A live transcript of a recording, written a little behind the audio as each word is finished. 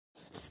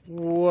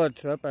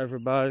What's up,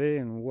 everybody,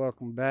 and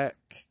welcome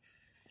back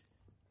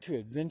to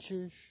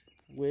Adventures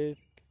with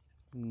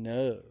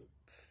Nubs.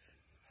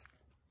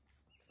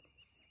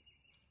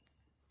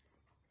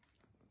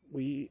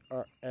 We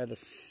are at a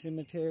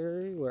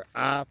cemetery where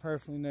I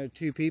personally know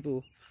two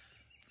people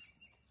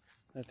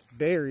that's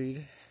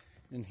buried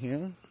in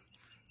here.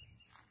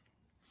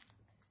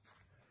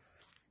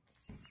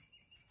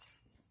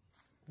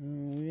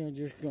 And we are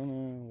just gonna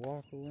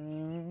walk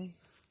around.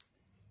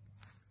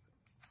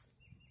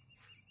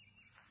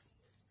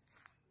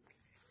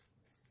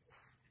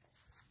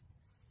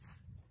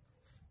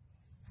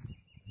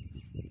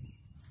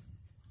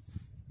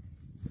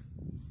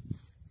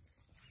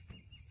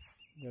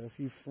 Got a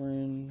few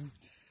friends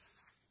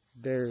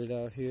buried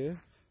out here.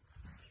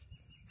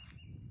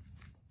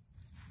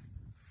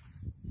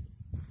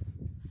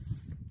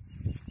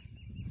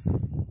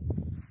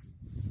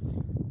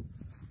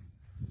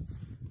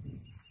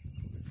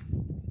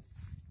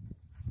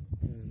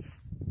 There's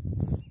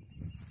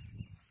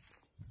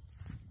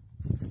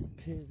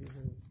pig here.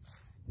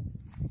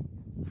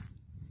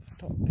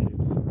 Top pig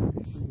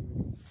right here.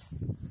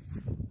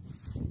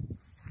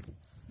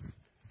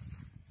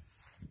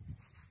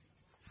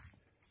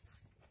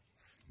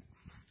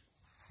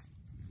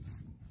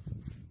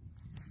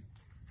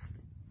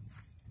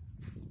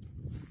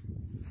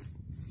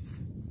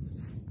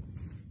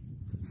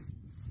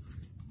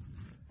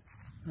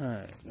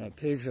 Alright, that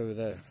pig's over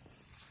there.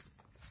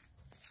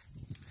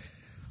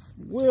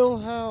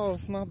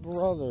 House, my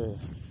brother.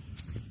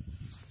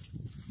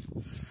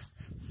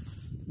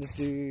 This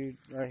dude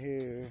right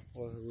here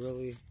was a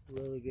really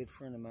good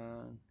friend of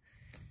mine.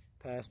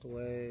 Passed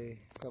away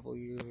a couple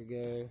years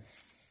ago.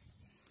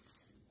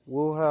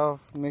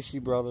 House, miss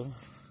you, brother.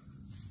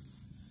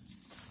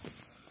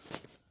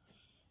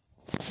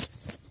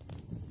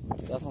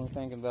 Definitely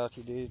thinking about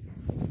you, dude.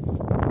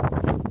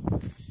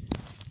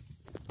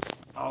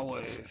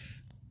 Always.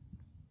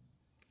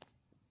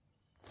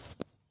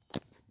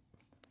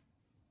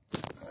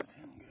 That's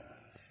him,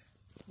 guys.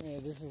 Yeah,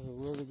 this is a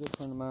really good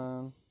friend of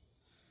mine.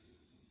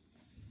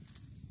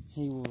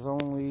 He was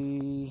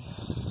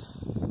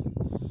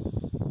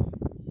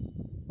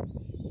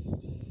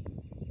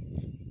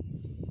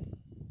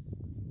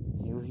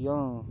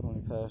young when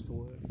he passed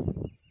away.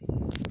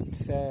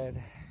 It's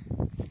sad.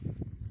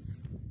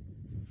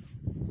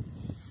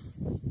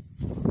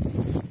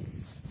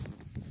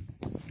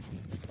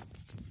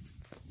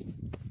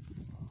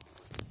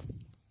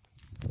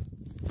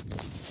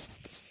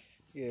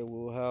 Yeah,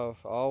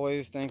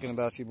 always thinking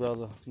about you,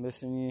 brother.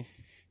 Missing you.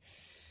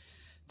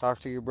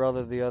 Talked to your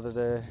brother the other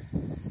day.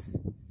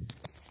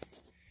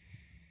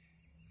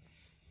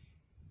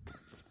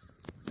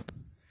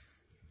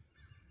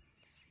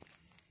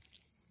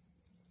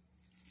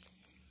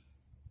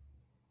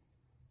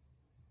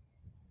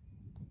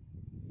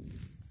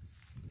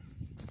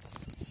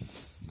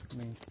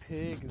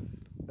 Pig is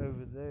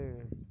over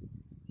there.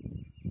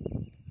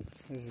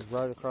 This is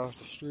right across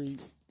the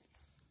street.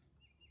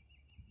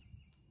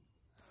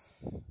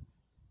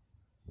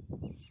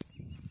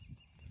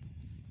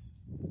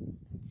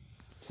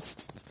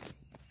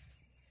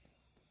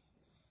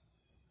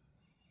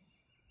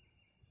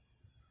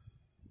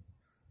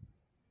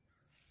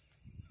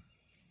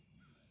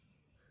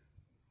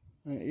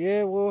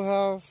 Yeah,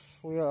 House,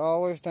 we are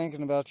always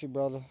thinking about you,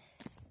 brother.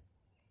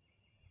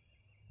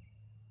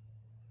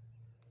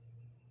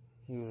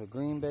 He was a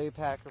Green Bay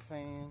Packer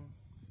fan.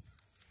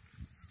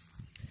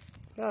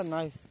 Got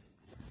a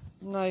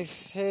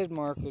nice head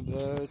marker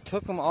though. It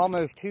took them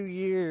almost 2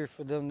 years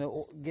for them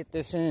to get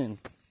this in.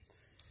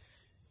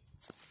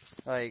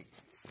 Like,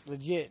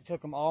 legit, it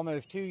took them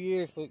almost 2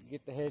 years to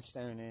get the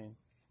headstone in.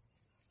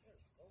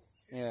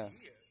 Yeah,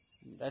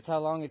 that's how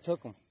long it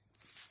took them.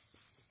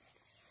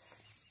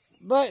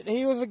 But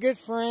he was a good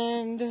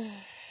friend.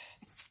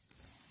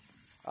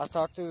 I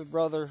talk to his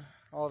brother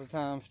all the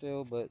time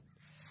still, but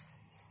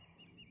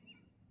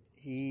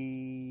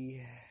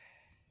he's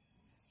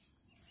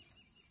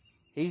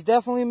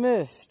definitely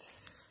missed.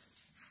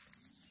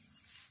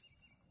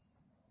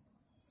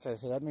 Okay,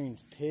 so that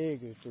means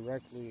Pig is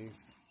directly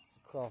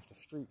across the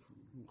street,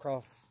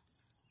 across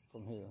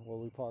from here, where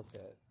we parked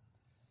at.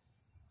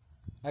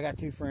 I got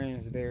two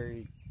friends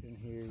buried in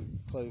here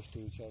close to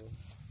each other.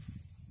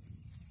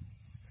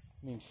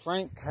 I mean,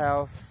 Frank's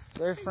house.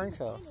 There's Frank's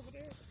house.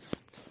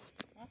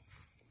 Huh?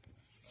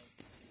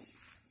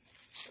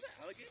 Is that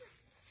alligator?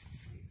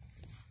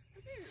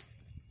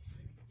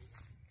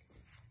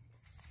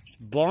 It's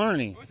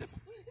Barney. Oh, is it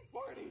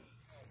Barney?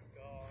 Oh,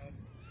 God.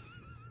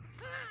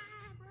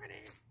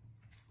 Barney.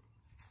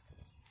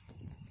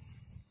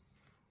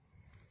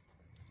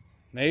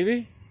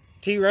 Maybe?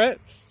 T-Rex?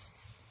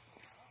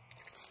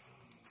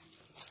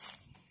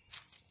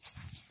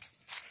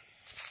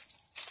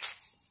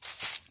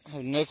 I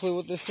have no clue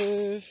what this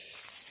is.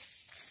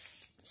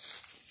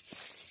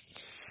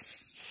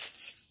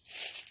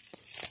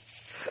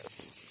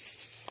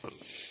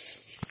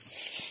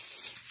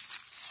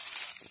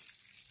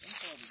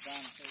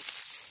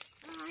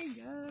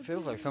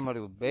 Feels like somebody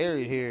was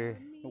buried here,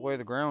 the way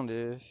the ground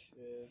is.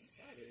 Yeah,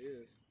 probably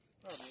is.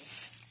 Probably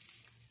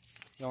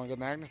You want to go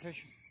magnet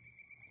fishing?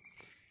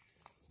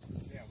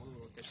 Yeah, we'll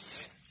look at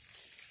that.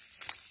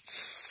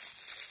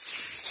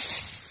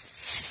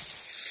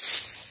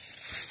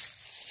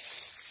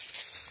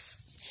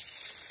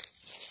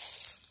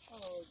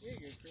 Oh, there you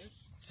go, Chris.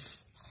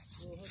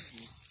 Little hug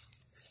juice.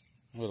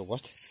 Little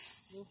what?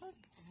 Little hug.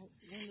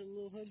 One of the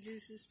little hug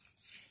juices.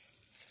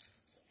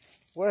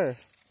 Where?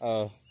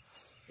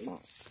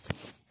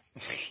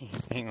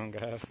 Hang on,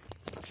 guys.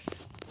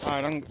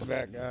 Alright, I'm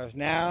back, guys.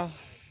 Now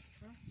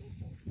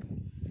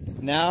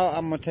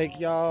I'm going to take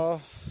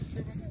y'all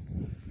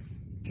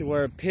to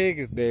where a pig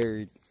is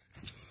buried.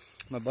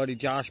 My buddy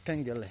Josh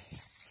Pengele.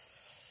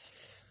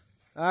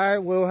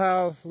 Alright,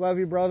 Wheelhouse. Love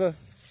you, brother.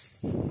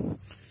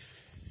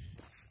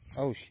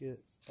 Oh,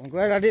 shit. I'm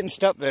glad I didn't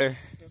step there.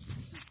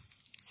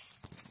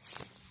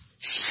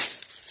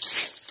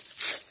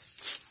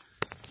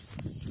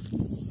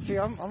 See,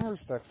 I'm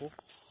respectful.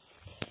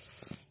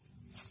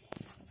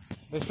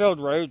 They spelled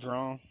roads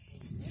wrong.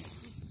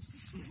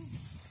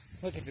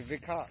 Look at the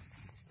big cock.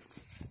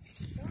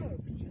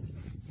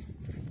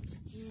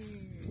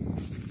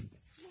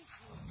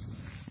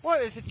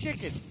 What? It's a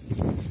chicken.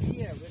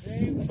 Yeah, but they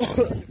ain't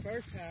the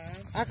first time.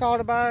 I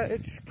called it by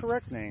its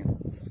correct name.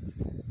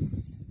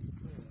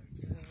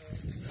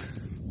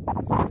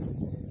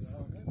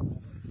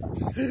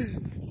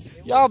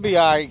 Y'all be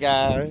alright,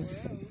 guys.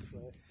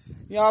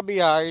 Y'all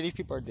be alright. These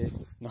people are dead.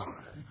 No.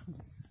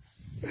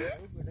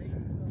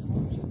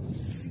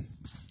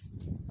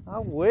 I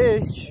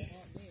wish.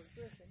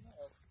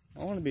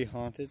 I want to be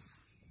haunted.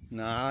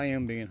 Nah, I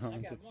am being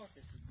haunted. I got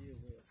Marcus to deal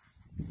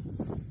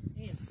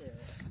with. And Sarah.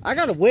 I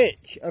got a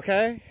witch,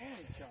 okay? And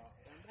Charlie.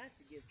 I'm back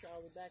to give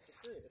Charlie back to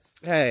Chris.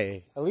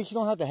 Hey, at least you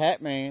don't have the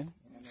Hat Man.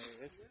 I know,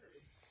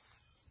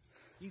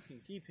 you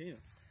can keep him.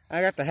 I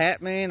got the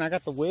Hat Man. I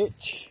got the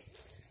witch.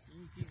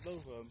 You can keep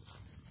both of them.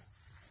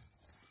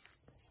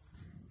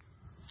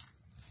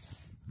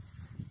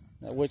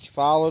 That witch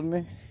followed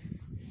me.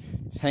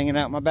 It's hanging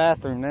out in my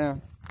bathroom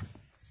now.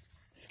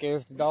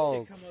 Scares the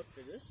dogs. We did come up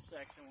to this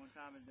section one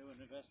time and do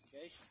an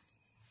investigation.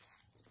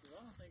 Because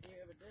I don't think we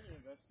ever did an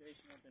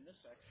investigation up in this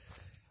section.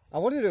 I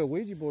wanted to do a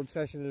Ouija board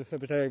session in the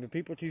cemetery, but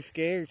people are too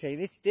scared,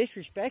 saying it's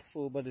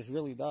disrespectful, but it's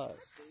really not.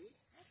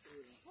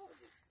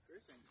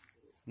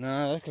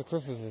 No, that's because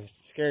Chris is a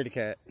scaredy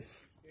cat.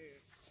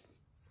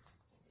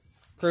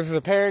 Chris is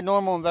a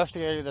paranormal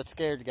investigator that's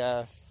scared,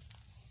 guys.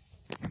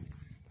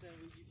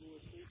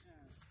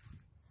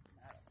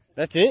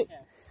 That's it?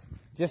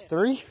 Just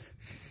 3?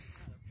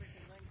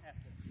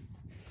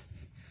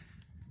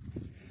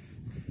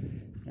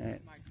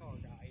 Alright.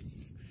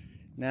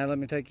 Now let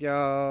me take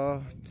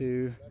y'all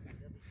to...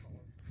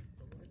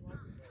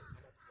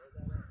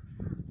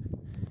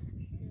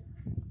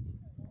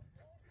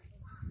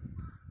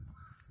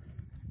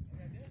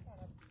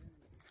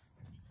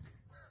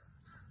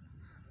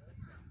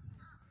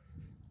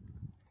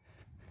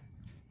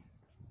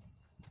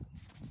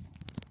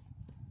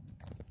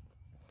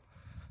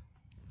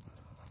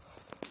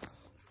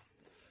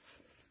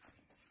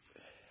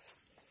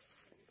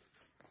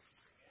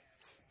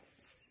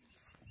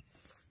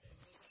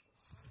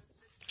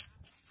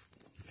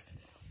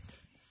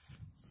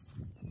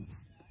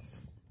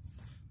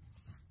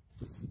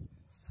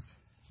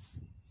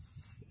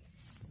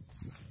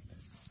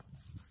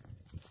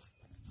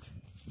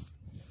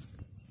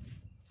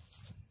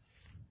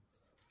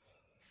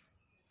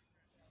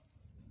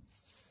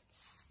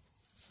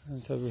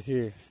 It's over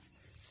here.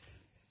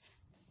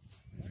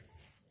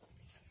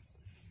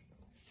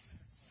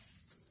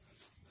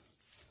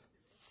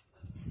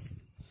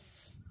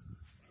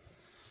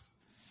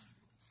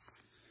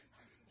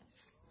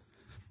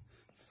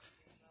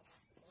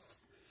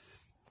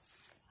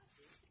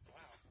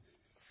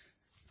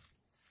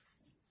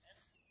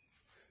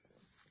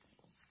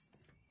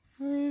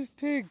 Where's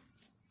Pig?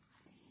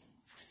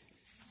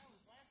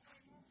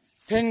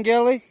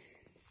 Pengele?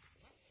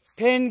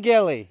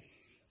 Pengele.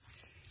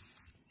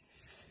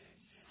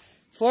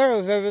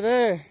 Flare's over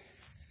there.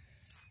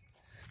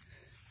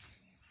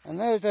 I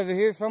know it's over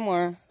here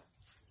somewhere.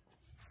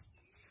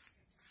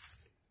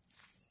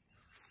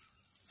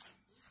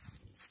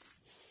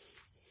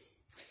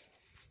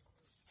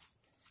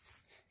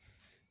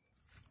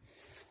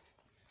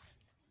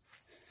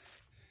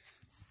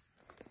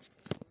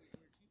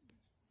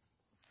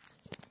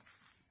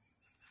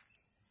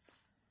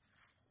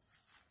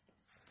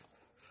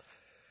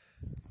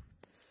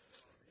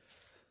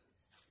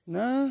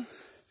 No,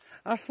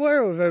 I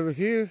swear it was over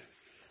here.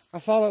 I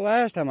saw it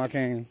last time I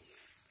came.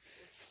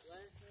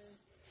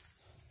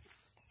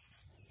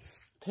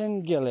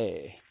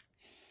 Pengele.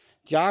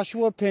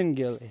 Joshua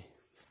Pengele.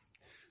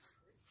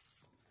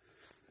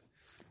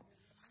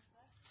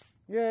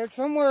 Yeah, it's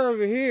somewhere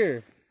over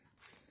here.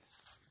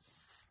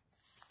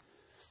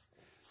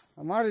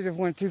 I might have just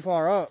went too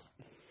far up.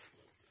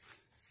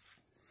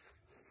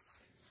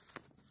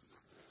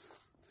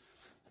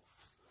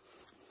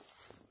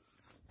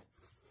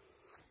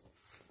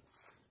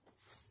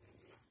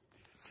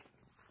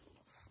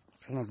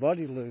 My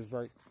buddy lives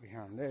right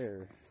behind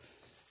there,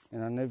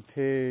 and I know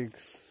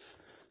pigs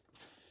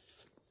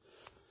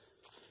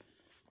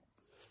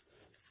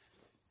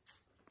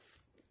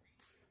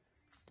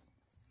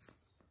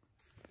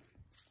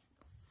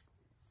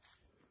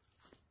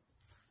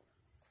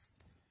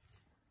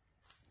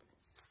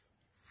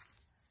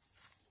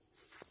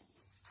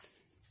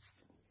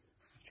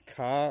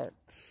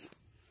Cox.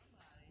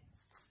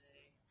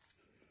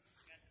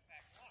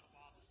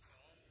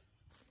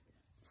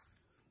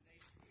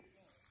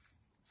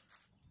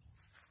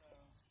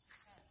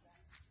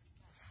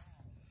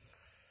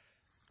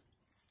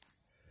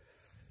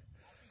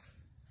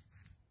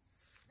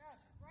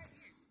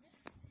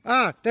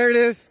 Ah, there it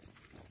is.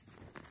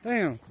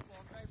 Damn.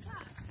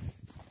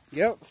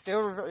 Yep,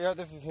 still, yeah,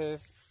 this is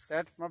his.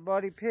 That's my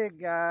buddy Pig,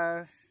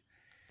 guys.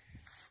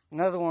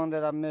 Another one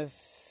that I miss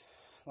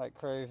like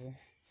crazy.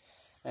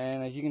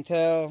 And as you can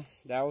tell,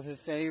 that was his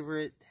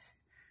favorite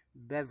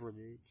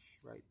beverage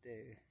right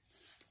there.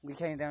 We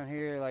came down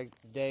here like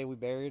the day we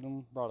buried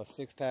him, brought a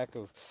 6-pack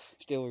of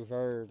Steel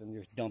Reserve and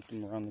just dumped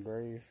him around the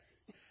grave.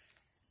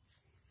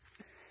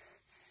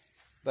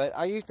 But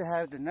I used to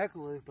have the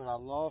necklace, but I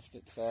lost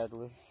it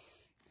sadly.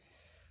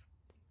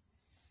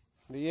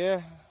 But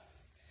yeah,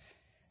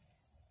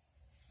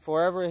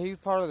 forever, he's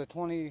part of the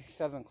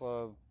 27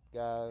 Club,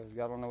 guys.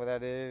 Y'all don't know what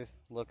that is?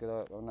 Look it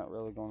up. I'm not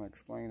really going to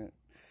explain it.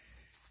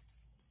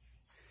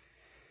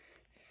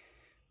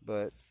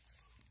 But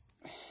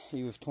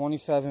he was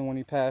 27 when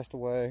he passed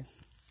away.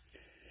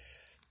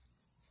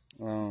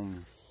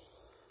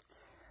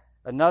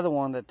 Another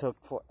one that took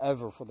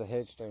forever for the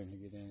headstone to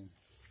get in.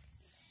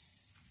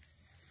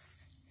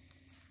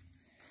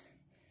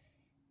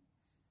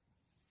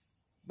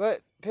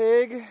 But,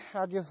 Pig,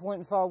 I just went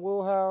and saw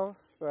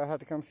Woolhouse, so I had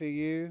to come see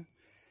you.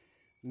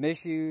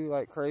 Miss you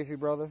like crazy,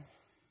 brother.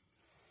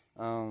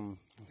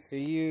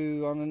 See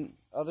you on the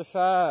other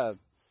side.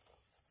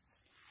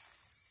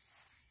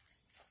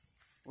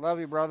 Love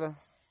you, brother.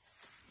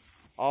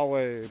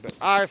 Always.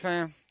 But, alright,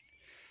 fam.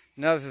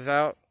 Nuz is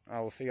out. I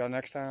will see y'all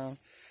next time.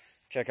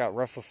 Check out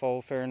Russell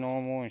Soul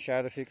Paranormal and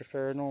Shadow Seekers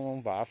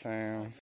Paranormal. Bye, fam.